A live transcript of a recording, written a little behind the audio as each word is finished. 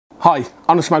Hi,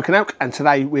 I'm the Smoking Elk, and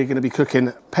today we're going to be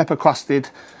cooking pepper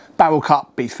crusted barrel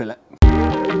cut beef fillet.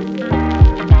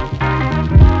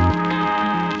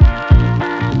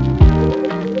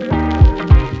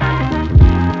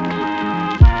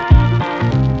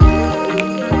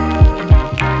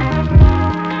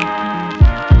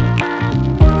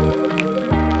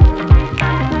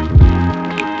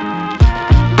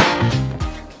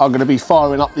 I'm going to be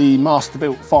firing up the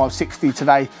Masterbuilt 560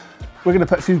 today. We're going to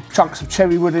put a few chunks of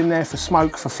cherry wood in there for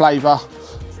smoke, for flavour.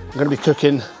 I'm going to be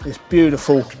cooking this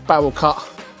beautiful barrel cut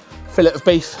fillet of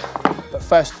beef. But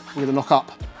first, we're going to knock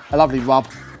up a lovely rub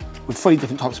with 3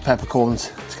 different types of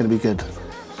peppercorns. It's going to be good.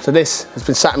 So this has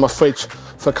been sat in my fridge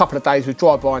for a couple of days. We've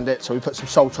dry brined it, so we put some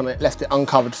salt on it, left it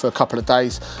uncovered for a couple of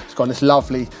days. It's got this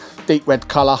lovely deep red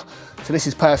colour. So this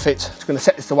is perfect. Just going to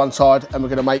set this to one side and we're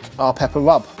going to make our pepper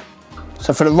rub.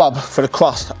 So for the rub, for the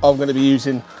crust, I'm going to be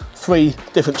using 3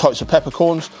 different types of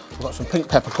peppercorns. I've got some pink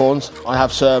peppercorns, I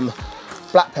have some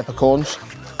black peppercorns,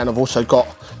 and I've also got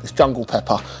this jungle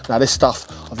pepper. Now this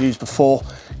stuff I've used before,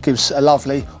 gives a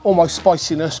lovely, almost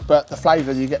spiciness, but the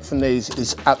flavour you get from these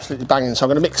is absolutely banging. So I'm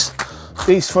going to mix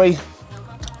these 3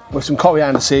 with some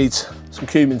coriander seeds, some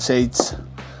cumin seeds,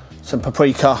 some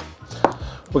paprika.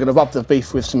 We're going to rub the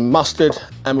beef with some mustard,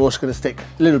 and we're also going to stick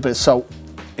a little bit of salt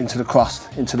into the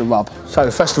crust, into the rub.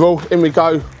 So first of all, in we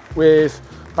go with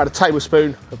about a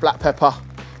tablespoon of black pepper,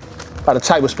 about a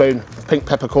tablespoon of pink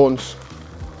peppercorns,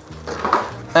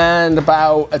 and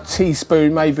about a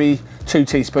teaspoon, maybe 2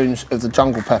 teaspoons of the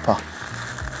jungle pepper.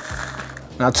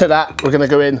 Now to that, we're going to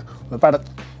go in with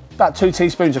about 2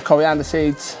 teaspoons of coriander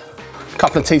seeds, a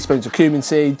couple of teaspoons of cumin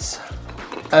seeds,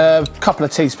 a couple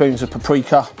of teaspoons of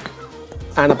paprika,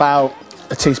 and about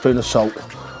a teaspoon of salt.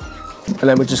 And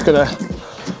then we're just going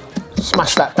to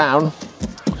smash that down.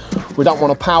 We don't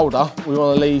want a powder, we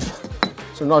want to leave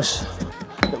some nice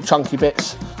little chunky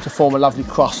bits to form a lovely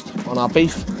crust on our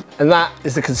beef. And that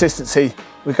is the consistency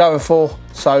we're going for.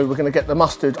 So we're going to get the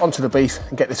mustard onto the beef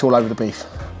and get this all over the beef.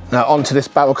 Now onto this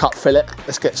barrel cut fillet,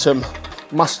 let's get some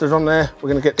mustard on there. We're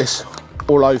going to get this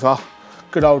all over,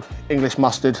 good old English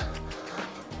mustard.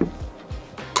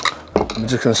 I'm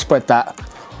just going to spread that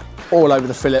all over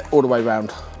the fillet, all the way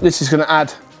around. This is going to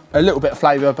add a little bit of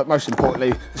flavour, but most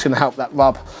importantly, it's going to help that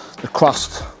rub, the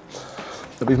crust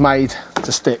that we've made,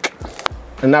 to stick.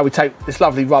 And now we take this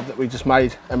lovely rub that we just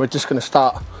made, and we're just going to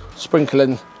start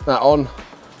sprinkling that on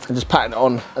and just patting it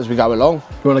on as we go along.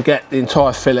 We want to get the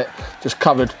entire fillet just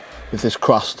covered with this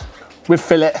crust. With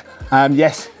fillet,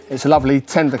 yes, it's a lovely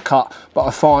tender cut, but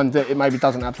I find that it maybe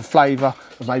doesn't have the flavour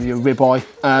of maybe a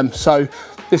ribeye. So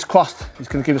this crust is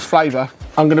going to give us flavour.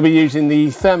 I'm going to be using the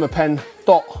Thermopen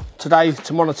Dot today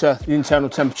to monitor the internal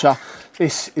temperature.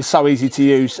 This is so easy to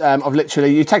use.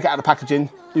 You take it out of the packaging,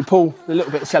 you pull the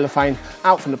little bit of cellophane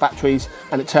out from the batteries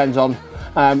and it turns on.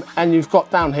 And you've got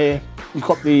down here, you've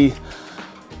got the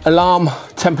alarm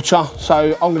temperature.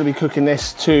 So I'm going to be cooking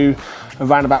this to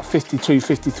around about 52,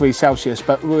 53 Celsius.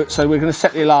 So we're going to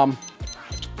set the alarm,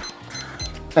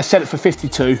 let's set it for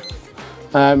 52.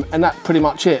 And that's pretty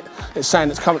much it. It's saying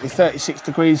it's currently 36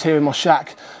 degrees here in my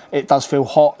shack. It does feel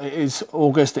hot. It is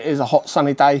August, it is a hot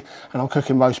sunny day, and I'm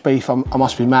cooking roast beef. I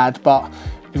must be mad, but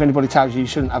if anybody tells you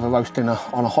shouldn't have a roast dinner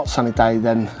on a hot sunny day,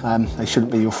 then they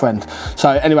shouldn't be your friend.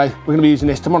 So anyway, we're going to be using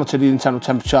this to monitor the internal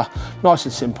temperature. Nice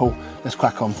and simple. Let's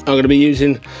crack on. I'm going to be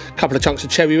using a couple of chunks of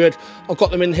cherry wood. I've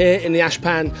got them in here in the ash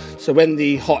pan, so when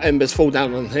the hot embers fall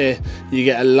down on here, you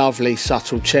get a lovely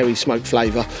subtle cherry smoke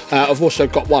flavour. I've also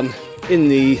got one in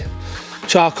the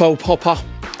charcoal popper,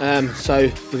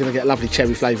 so we're going to get a lovely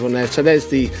cherry flavour on there. So there's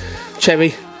the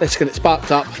cherry. Let's get it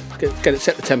sparked up, get it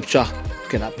set the temperature,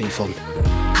 get that beef on.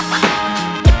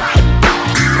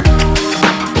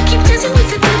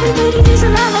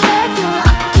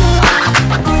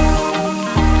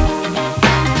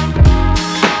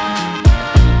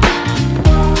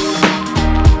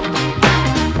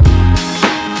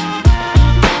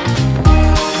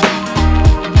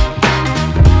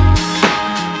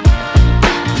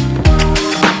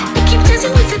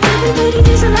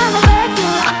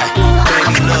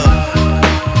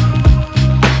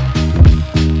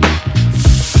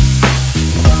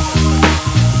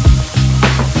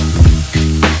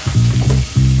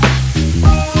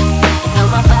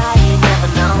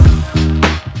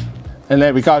 And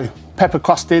there we go, pepper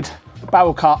crusted,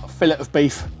 barrel cut fillet of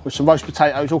beef with some roast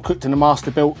potatoes, all cooked in the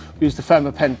Masterbuilt. We use the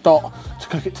Thermopen Dot to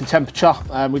cook it to temperature.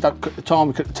 We don't cook the time,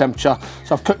 we cook the temperature.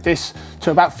 So I've cooked this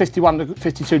to about 51 to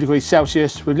 52 degrees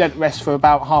Celsius. We've let it rest for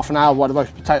about half an hour while the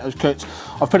roast potatoes cooked.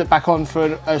 I've put it back on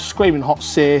for a screaming hot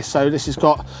sear. So this has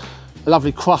got A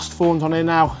lovely crust formed on here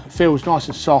now. It feels nice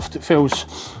and soft. It feels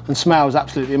and smells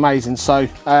absolutely amazing. So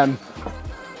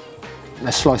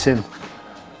let's slice in.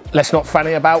 Let's not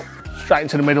fanny about, straight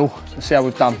into the middle and see how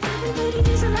we've done.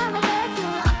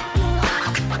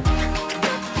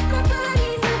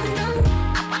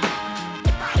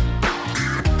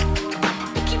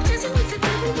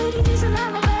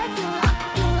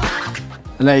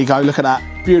 And there you go, look at that,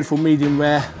 beautiful medium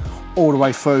rare all the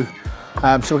way through.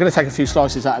 So we're going to take a few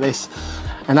slices out of this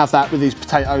and have that with these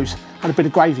potatoes and a bit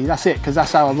of gravy. That's it, because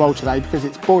that's how I roll today, because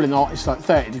it's boiling hot, it's like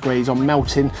 30 degrees, I'm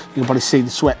melting. You can probably see the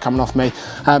sweat coming off me.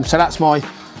 So that's my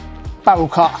barrel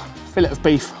cut fillet of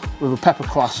beef with a pepper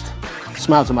crust.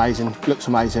 Smells amazing, looks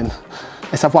amazing.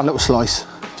 Let's have one little slice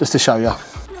just to show you.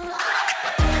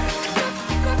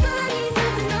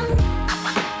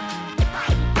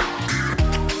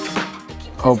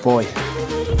 Oh boy.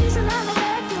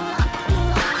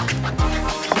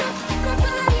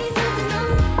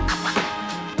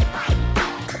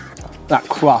 That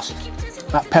crust,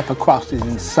 that pepper crust is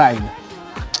insane.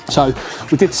 So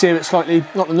we did sear it slightly,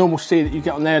 not the normal sear that you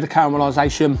get on there, the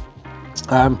caramelisation,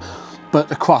 but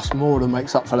the crust more than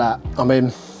makes up for that. I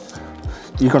mean,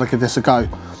 you've got to give this a go.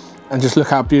 And just look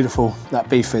how beautiful that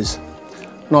beef is.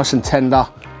 Nice and tender,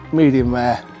 medium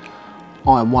rare.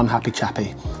 I am one happy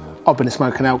chappy. I've been a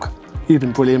Smoking Elk, you've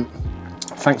been brilliant.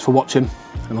 Thanks for watching,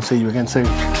 and I'll see you again soon.